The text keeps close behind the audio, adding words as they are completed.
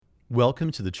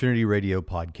Welcome to the Trinity Radio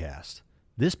Podcast.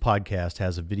 This podcast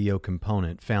has a video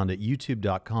component found at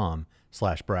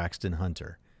youtube.com/Braxton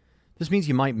Hunter. This means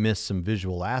you might miss some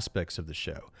visual aspects of the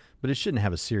show, but it shouldn't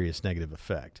have a serious negative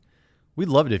effect. We'd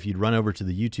love it if you'd run over to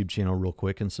the YouTube channel real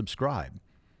quick and subscribe.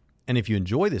 And if you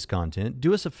enjoy this content,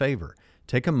 do us a favor.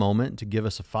 Take a moment to give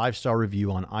us a 5-star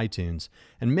review on iTunes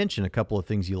and mention a couple of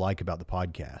things you like about the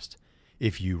podcast.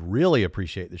 If you really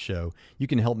appreciate the show, you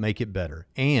can help make it better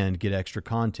and get extra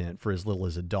content for as little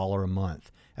as $1 a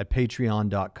month at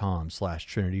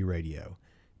patreon.com/Trinity Radio.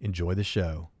 Enjoy the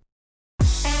show.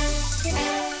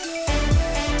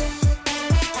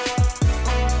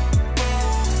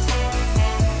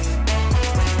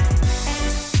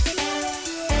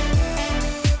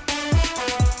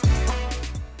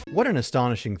 What an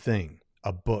astonishing thing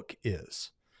a book is.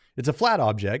 It's a flat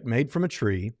object made from a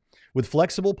tree with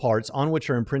flexible parts on which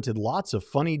are imprinted lots of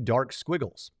funny dark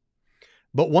squiggles.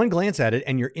 But one glance at it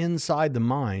and you're inside the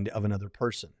mind of another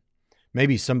person.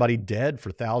 Maybe somebody dead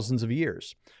for thousands of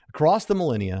years. Across the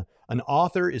millennia, an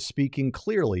author is speaking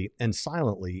clearly and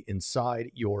silently inside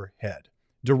your head,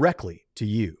 directly to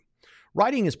you.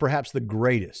 Writing is perhaps the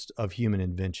greatest of human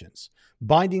inventions,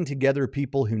 binding together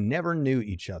people who never knew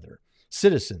each other,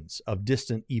 citizens of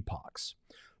distant epochs.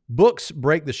 Books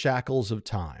break the shackles of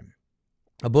time.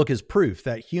 A book is proof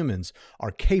that humans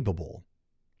are capable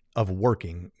of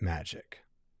working magic.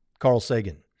 Carl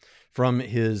Sagan, from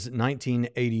his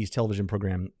 1980s television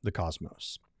program, The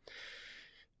Cosmos.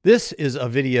 This is a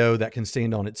video that can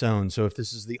stand on its own. So if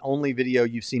this is the only video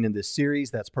you've seen in this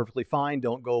series, that's perfectly fine.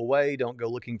 Don't go away. Don't go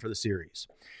looking for the series.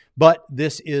 But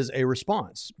this is a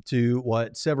response to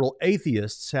what several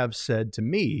atheists have said to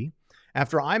me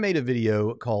after I made a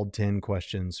video called 10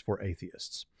 Questions for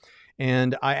Atheists.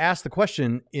 And I asked the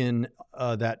question in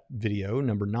that video,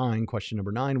 question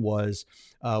number 9 was,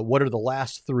 what are the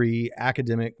last 3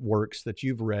 academic works that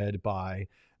you've read by,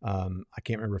 I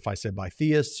can't remember if I said by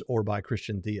theists or by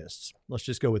Christian theists. Let's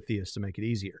just go with theists to make it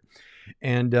easier.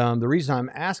 And the reason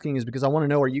I'm asking is because I want to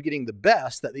know, are you getting the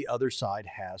best that the other side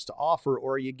has to offer,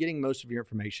 or are you getting most of your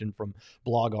information from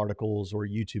blog articles or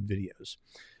YouTube videos?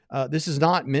 This is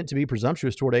not meant to be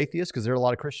presumptuous toward atheists, because there are a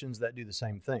lot of Christians that do the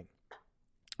same thing.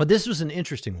 But this was an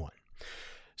interesting one.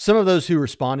 Some of those who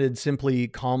responded simply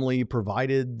calmly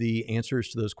provided the answers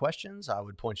to those questions. I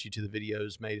would point you to the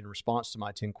videos made in response to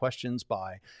my 10 questions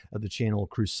by the channel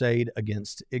Crusade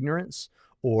Against Ignorance,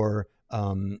 or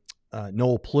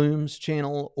Noel Plume's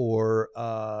channel, or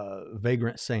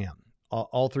Vagrant Sam.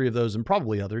 All 3 of those, and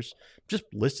probably others, just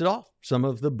listed off some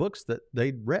of the books that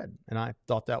they'd read, and I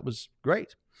thought that was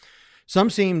great. Some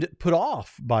seemed put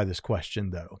off by this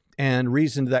question, though, and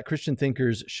reasoned that Christian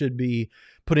thinkers should be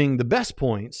putting the best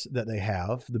points that they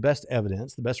have, the best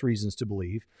evidence, the best reasons to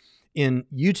believe, in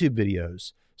YouTube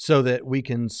videos so that we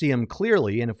can see them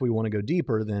clearly, and if we want to go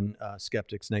deeper, then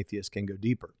skeptics and atheists can go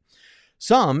deeper.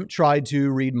 Some tried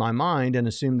to read my mind and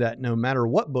assume that no matter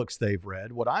what books they've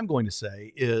read, what I'm going to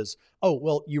say is, oh,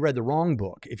 well, you read the wrong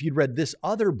book. If you'd read this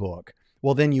other book,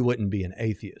 well, then you wouldn't be an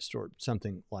atheist, or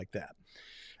something like that.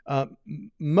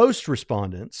 Most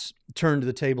respondents turned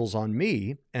the tables on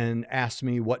me and asked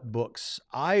me what books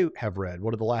I have read.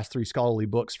 What are the last 3 scholarly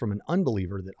books from an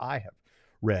unbeliever that I have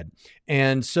read?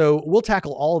 And so we'll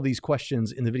tackle all of these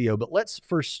questions in the video, but let's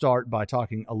first start by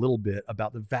talking a little bit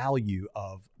about the value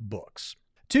of books.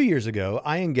 2 years ago,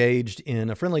 I engaged in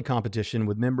a friendly competition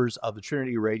with members of the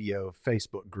Trinity Radio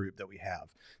Facebook group that we have.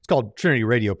 It's called Trinity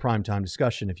Radio Primetime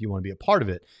Discussion if you want to be a part of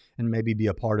it and maybe be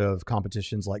a part of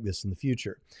competitions like this in the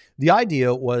future. The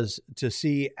idea was to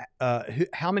see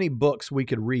how many books we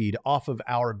could read off of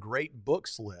our great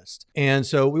books list. And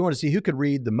so we want to see who could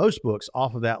read the most books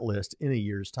off of that list in a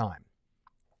year's time.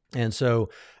 And so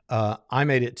I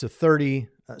made it to 30,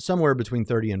 somewhere between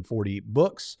 30 and 40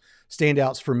 books.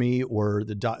 Standouts for me were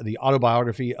the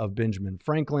autobiography of Benjamin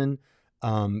Franklin,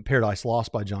 Paradise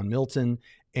Lost by John Milton,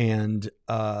 and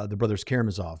The Brothers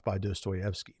Karamazov by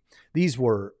Dostoevsky. These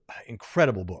were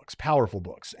incredible books, powerful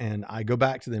books, and I go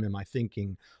back to them in my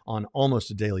thinking on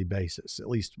almost a daily basis, at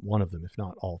least one of them, if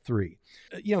not all 3.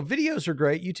 Videos are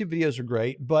great, YouTube videos are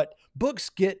great, but books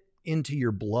get into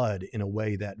your blood in a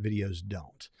way that videos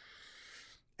don't.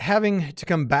 Having to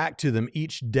come back to them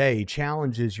each day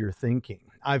challenges your thinking.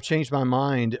 I've changed my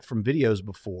mind from videos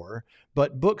before,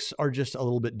 but books are just a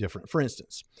little bit different. For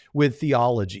instance, with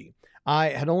theology, I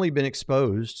had only been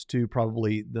exposed to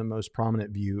probably the most prominent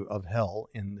view of hell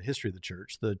in the history of the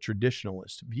church, the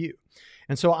traditionalist view.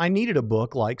 And so I needed a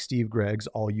book like Steve Gregg's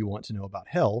All You Want to Know About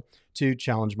Hell to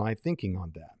challenge my thinking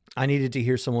on that. I needed to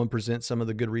hear someone present some of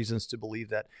the good reasons to believe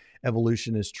that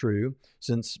evolution is true,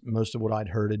 since most of what I'd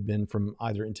heard had been from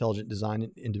either intelligent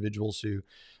design individuals who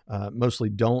mostly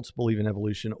don't believe in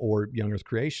evolution, or young earth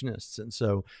creationists. And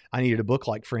so I needed a book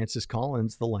like Francis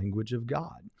Collins' The Language of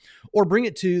God. Or bring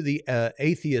it to the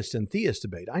atheist and theist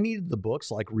debate. I needed the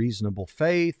books like Reasonable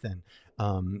Faith and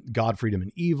God, Freedom,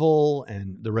 and Evil,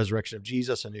 and The Resurrection of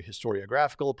Jesus, a new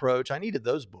historiographical approach. I needed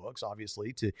those books,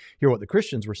 obviously, to hear what the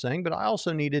Christians were saying, but I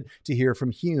also needed to hear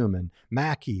from Hume and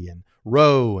Mackey and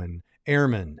Rowe and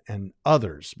Ehrman and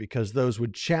others, because those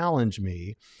would challenge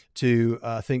me to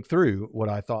think through what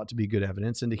I thought to be good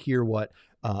evidence and to hear what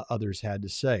others had to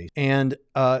say. And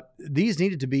these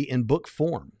needed to be in book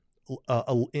form.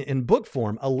 In book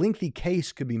form, a lengthy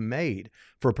case could be made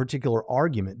for a particular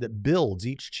argument that builds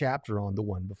each chapter on the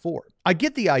one before. I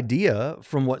get the idea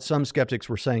from what some skeptics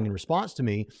were saying in response to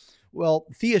me. Well,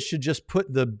 theists should just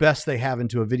put the best they have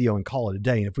into a video and call it a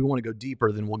day. And if we want to go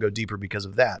deeper, then we'll go deeper because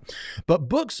of that. But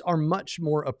books are much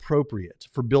more appropriate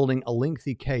for building a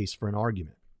lengthy case for an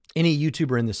argument. Any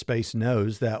YouTuber in this space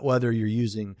knows that whether you're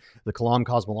using the Kalam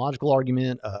cosmological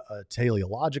argument, a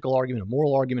teleological argument, a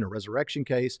moral argument, a resurrection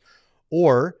case,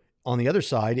 or on the other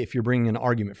side, if you're bringing an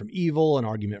argument from evil, an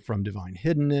argument from divine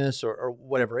hiddenness, or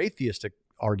whatever atheistic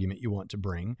argument you want to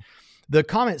bring, the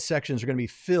comment sections are going to be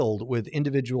filled with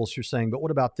individuals who are saying, but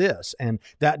what about this? And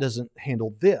that doesn't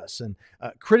handle this. And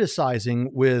criticizing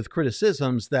with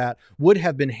criticisms that would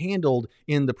have been handled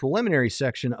in the preliminary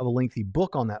section of a lengthy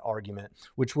book on that argument,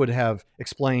 which would have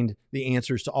explained the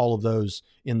answers to all of those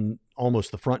in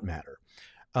almost the front matter.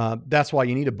 That's why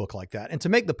you need a book like that. And to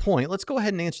make the point, let's go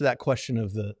ahead and answer that question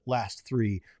of the last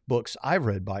three books I've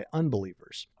read by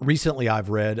unbelievers. Recently, I've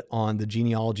read on the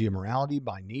genealogy of morality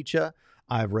by Nietzsche.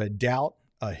 I've read Doubt,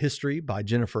 a History by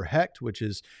Jennifer Hecht, which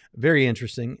is very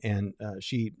interesting. And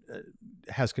she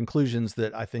has conclusions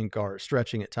that I think are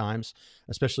stretching at times,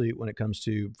 especially when it comes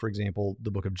to, for example,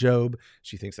 the book of Job.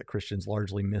 She thinks that Christians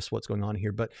largely miss what's going on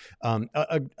here. But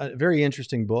a very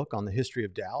interesting book on the history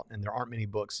of doubt. And there aren't many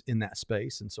books in that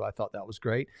space. And so I thought that was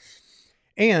great.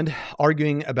 And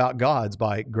Arguing About Gods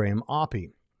by Graham Oppy.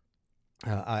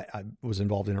 I was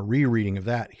involved in a rereading of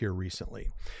that here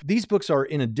recently. These books are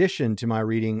in addition to my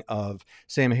reading of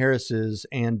Sam Harris's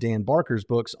and Dan Barker's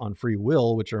books on free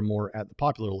will, which are more at the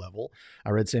popular level.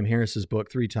 I read Sam Harris's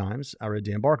book 3 times. I read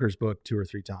Dan Barker's book 2 or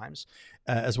 3 times,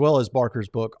 as well as Barker's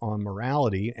book on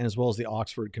morality, and as well as the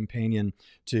Oxford companion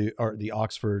to, or the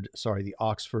Oxford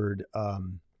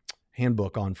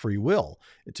handbook on free will,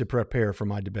 to prepare for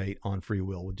my debate on free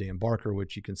will with Dan Barker,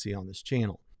 which you can see on this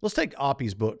channel. Let's take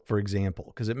Oppy's book, for example,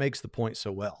 because it makes the point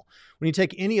so well. When you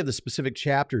take any of the specific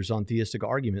chapters on theistic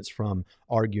arguments from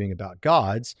Arguing About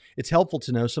Gods, it's helpful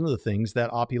to know some of the things that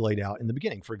Oppy laid out in the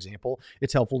beginning. For example,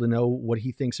 it's helpful to know what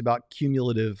he thinks about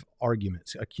cumulative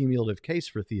arguments, a cumulative case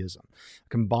for theism,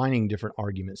 combining different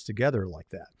arguments together like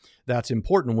that. That's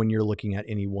important when you're looking at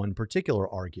any one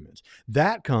particular argument.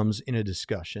 That comes in a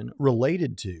discussion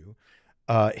related to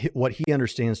what he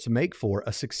understands to make for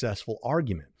a successful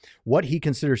argument. What he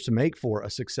considers to make for a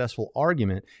successful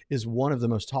argument is one of the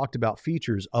most talked about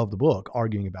features of the book,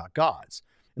 Arguing About Gods.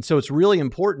 And so it's really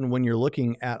important when you're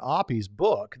looking at Oppy's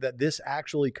book that this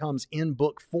actually comes in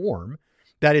book form,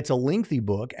 that it's a lengthy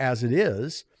book as it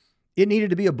is. It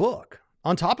needed to be a book.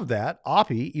 On top of that,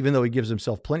 Oppy, even though he gives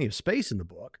himself plenty of space in the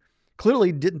book,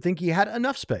 clearly didn't think he had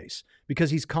enough space,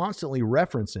 because he's constantly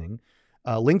referencing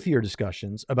lengthier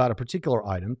discussions about a particular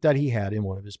item that he had in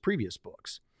one of his previous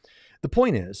books. The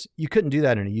point is, you couldn't do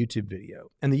that in a YouTube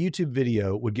video, and the YouTube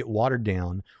video would get watered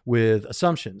down with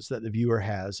assumptions that the viewer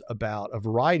has about a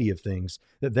variety of things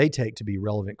that they take to be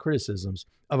relevant criticisms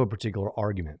of a particular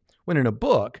argument. When in a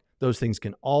book, those things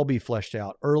can all be fleshed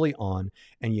out early on,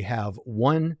 and you have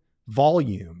one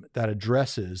volume that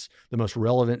addresses the most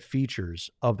relevant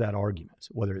features of that argument,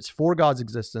 whether it's for God's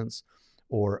existence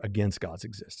or against God's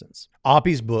existence.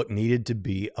 Oppy's book needed to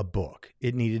be a book.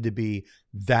 It needed to be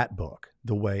that book,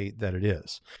 the way that it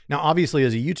is. Now, obviously,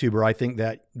 as a YouTuber, I think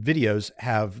that videos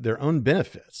have their own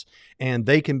benefits, and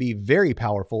they can be very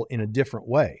powerful in a different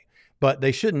way, but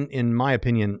they shouldn't, in my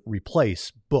opinion,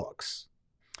 replace books.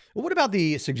 Well, what about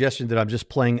the suggestion that I'm just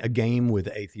playing a game with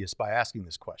atheists by asking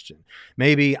this question?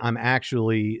 Maybe I'm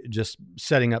actually just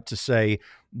setting up to say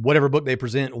whatever book they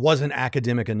present wasn't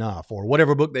academic enough, or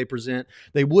whatever book they present,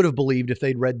 they would have believed if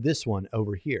they'd read this one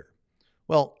over here.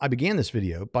 Well, I began this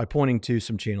video by pointing to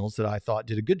some channels that I thought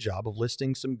did a good job of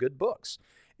listing some good books,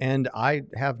 and I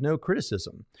have no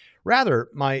criticism. Rather,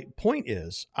 my point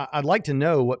is, I'd like to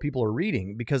know what people are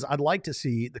reading, because I'd like to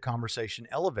see the conversation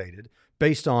elevated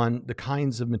based on the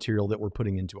kinds of material that we're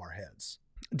putting into our heads.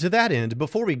 To that end,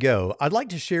 before we go, I'd like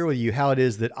to share with you how it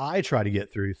is that I try to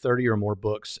get through 30 or more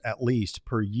books at least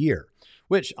per year,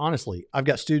 which honestly, I've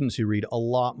got students who read a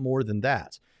lot more than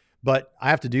that. But I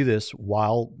have to do this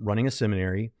while running a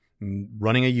seminary,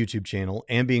 running a YouTube channel,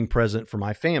 and being present for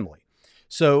my family.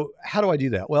 So how do I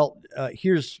do that? Well,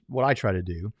 here's what I try to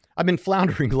do. I've been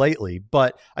floundering lately,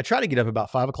 but I try to get up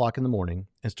about 5 o'clock in the morning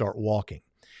and start walking.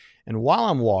 And while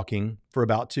I'm walking for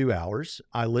about 2 hours,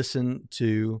 I listen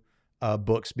to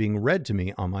books being read to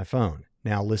me on my phone.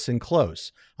 Now listen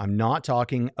close. I'm not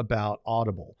talking about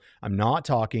Audible. I'm not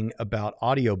talking about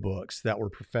audiobooks that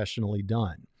were professionally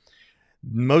done.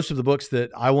 Most of the books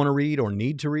that I want to read or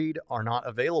need to read are not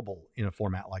available in a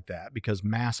format like that because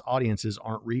mass audiences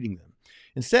aren't reading them.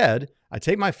 Instead, I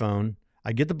take my phone,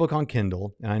 I get the book on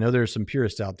Kindle, and I know there are some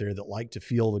purists out there that like to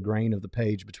feel the grain of the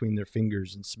page between their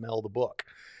fingers and smell the book.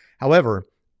 However,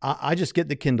 I just get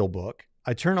the Kindle book.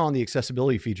 I turn on the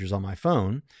accessibility features on my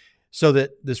phone so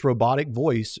that this robotic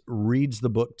voice reads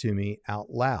the book to me out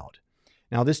loud.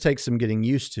 Now, this takes some getting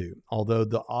used to, although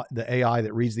the AI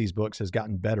that reads these books has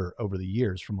gotten better over the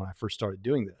years from when I first started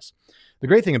doing this. The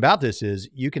great thing about this is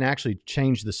you can actually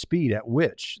change the speed at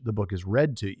which the book is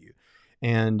read to you.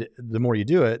 And the more you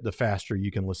do it, the faster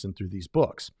you can listen through these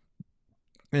books.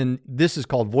 And this is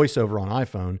called VoiceOver on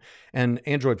iPhone, and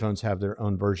Android phones have their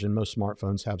own version. Most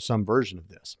smartphones have some version of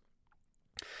this.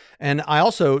 And I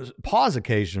also pause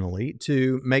occasionally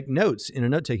to make notes in a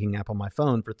note-taking app on my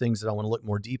phone for things that I want to look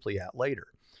more deeply at later.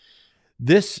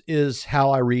 This is how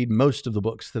I read most of the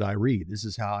books that I read. This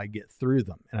is how I get through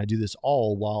them. And I do this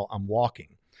all while I'm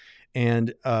walking.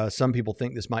 And some people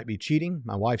think this might be cheating.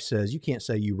 My wife says, you can't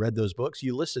say you read those books.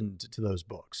 You listened to those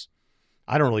books.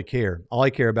 I don't really care. All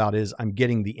I care about is I'm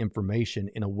getting the information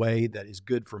in a way that is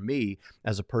good for me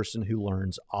as a person who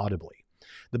learns audibly.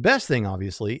 The best thing,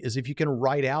 obviously, is if you can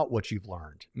write out what you've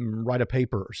learned, write a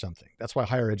paper or something. That's why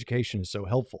higher education is so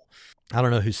helpful. I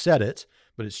don't know who said it,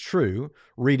 but it's true.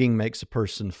 Reading makes a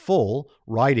person full.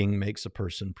 Writing makes a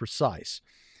person precise.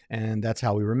 And that's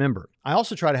how we remember. I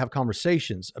also try to have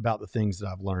conversations about the things that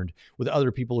I've learned with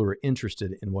other people who are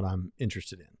interested in what I'm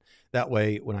interested in. That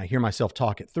way, when I hear myself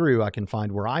talk it through, I can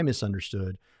find where I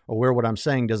misunderstood or where what I'm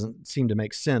saying doesn't seem to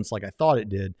make sense like I thought it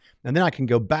did. And then I can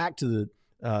go back to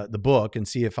the book and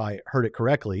see if I heard it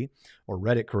correctly or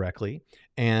read it correctly.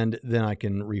 And then I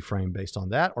can reframe based on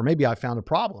that. Or maybe I found a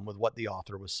problem with what the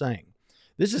author was saying.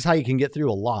 This is how you can get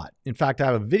through a lot. In fact, I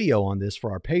have a video on this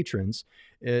for our patrons.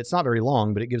 It's not very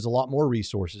long, but it gives a lot more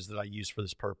resources that I use for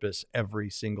this purpose every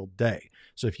single day.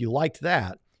 So if you liked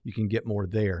that, you can get more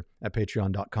there at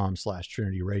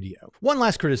patreon.com/trinityradio. One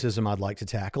last criticism I'd like to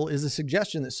tackle is the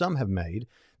suggestion that some have made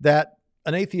that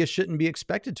an atheist shouldn't be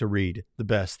expected to read the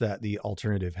best that the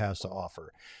alternative has to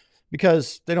offer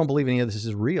because they don't believe any of this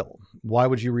is real. Why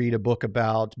would you read a book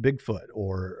about Bigfoot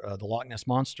or the Loch Ness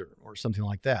Monster or something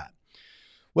like that?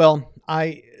 Well,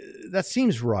 that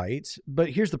seems right,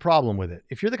 but here's the problem with it.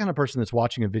 If you're the kind of person that's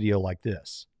watching a video like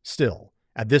this, still,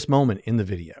 at this moment in the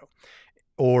video,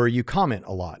 or you comment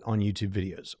a lot on YouTube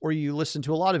videos, or you listen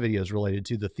to a lot of videos related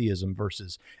to the theism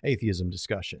versus atheism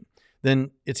discussion,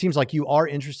 then it seems like you are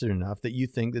interested enough that you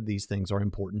think that these things are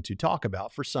important to talk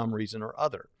about for some reason or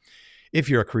other. If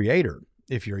you're a creator,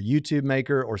 if you're a YouTube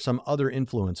maker or some other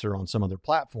influencer on some other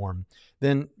platform,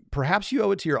 then perhaps you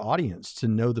owe it to your audience to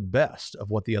know the best of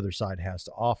what the other side has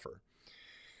to offer.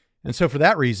 And so for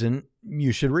that reason,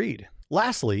 you should read.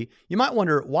 Lastly, you might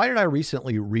wonder, why did I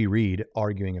recently reread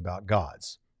Arguing About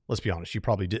Gods? Let's be honest, you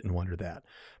probably didn't wonder that,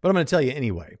 but I'm going to tell you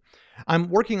anyway. I'm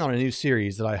working on a new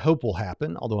series that I hope will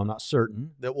happen, although I'm not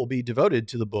certain, that will be devoted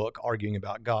to the book Arguing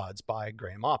About Gods by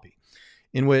Graham Oppy,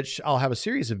 in which I'll have a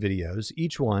series of videos,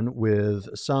 each one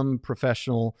with some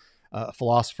professional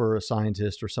philosopher, a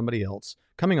scientist, or somebody else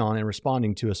coming on and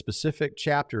responding to a specific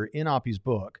chapter in Oppy's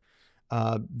book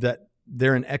that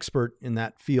they're an expert in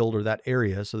that field or that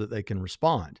area so that they can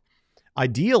respond.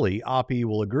 Ideally, Oppy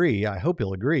will agree, I hope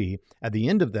he'll agree, at the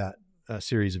end of that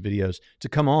series of videos to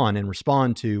come on and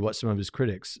respond to what some of his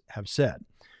critics have said.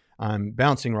 I'm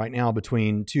bouncing right now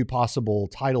between two possible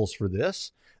titles for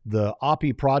this, the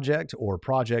Oppy Project or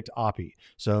Project Oppy.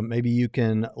 So maybe you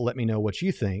can let me know what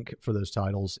you think for those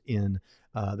titles in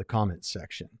the comments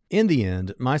section. In the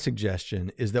end, my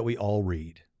suggestion is that we all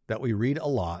read, that we read a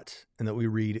lot, and that we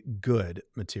read good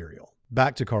material.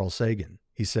 Back to Carl Sagan.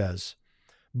 He says,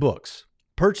 books,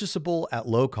 purchasable at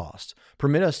low cost,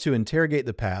 permit us to interrogate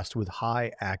the past with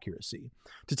high accuracy,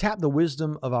 to tap the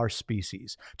wisdom of our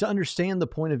species, to understand the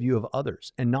point of view of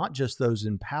others and not just those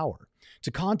in power, to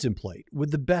contemplate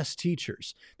with the best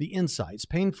teachers the insights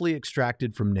painfully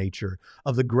extracted from nature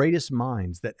of the greatest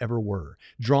minds that ever were,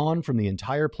 drawn from the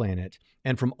entire planet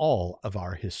and from all of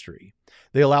our history.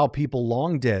 They allow people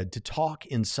long dead to talk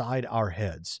inside our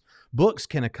heads. Books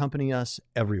can accompany us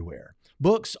everywhere.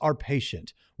 Books are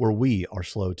patient where we are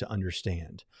slow to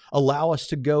understand, allow us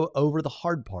to go over the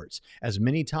hard parts as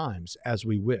many times as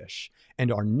we wish,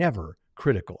 and are never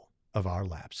critical of our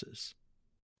lapses.